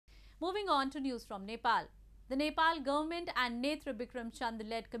Moving on to news from Nepal. The Nepal government and Netra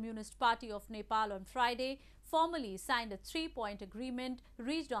Bikram-led Communist Party of Nepal on Friday formally signed a three-point agreement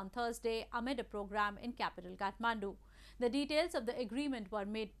reached on Thursday amid a program in capital Kathmandu. The details of the agreement were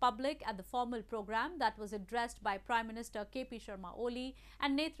made public at the formal program that was addressed by Prime Minister K.P. Sharma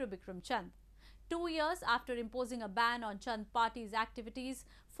and Netra Bikram. 2 years after imposing a ban on Chand Party's activities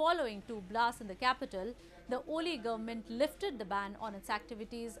following two blasts in the capital, the Oli government lifted the ban on its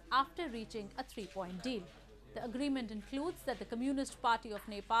activities after reaching a three-point deal. The agreement includes that the Communist Party of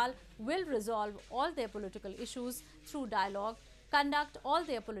Nepal will resolve all their political issues through dialogue, conduct all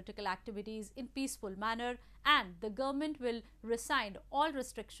their political activities in peaceful manner, and the government will rescind all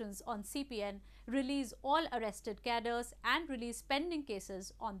restrictions on CPN, release all arrested cadres, and release pending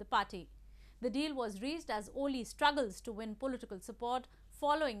cases on the party. The deal was reached as Oli struggles to win political support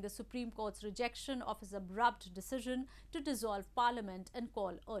following the Supreme Court's rejection of his abrupt decision to dissolve parliament and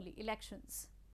call early elections.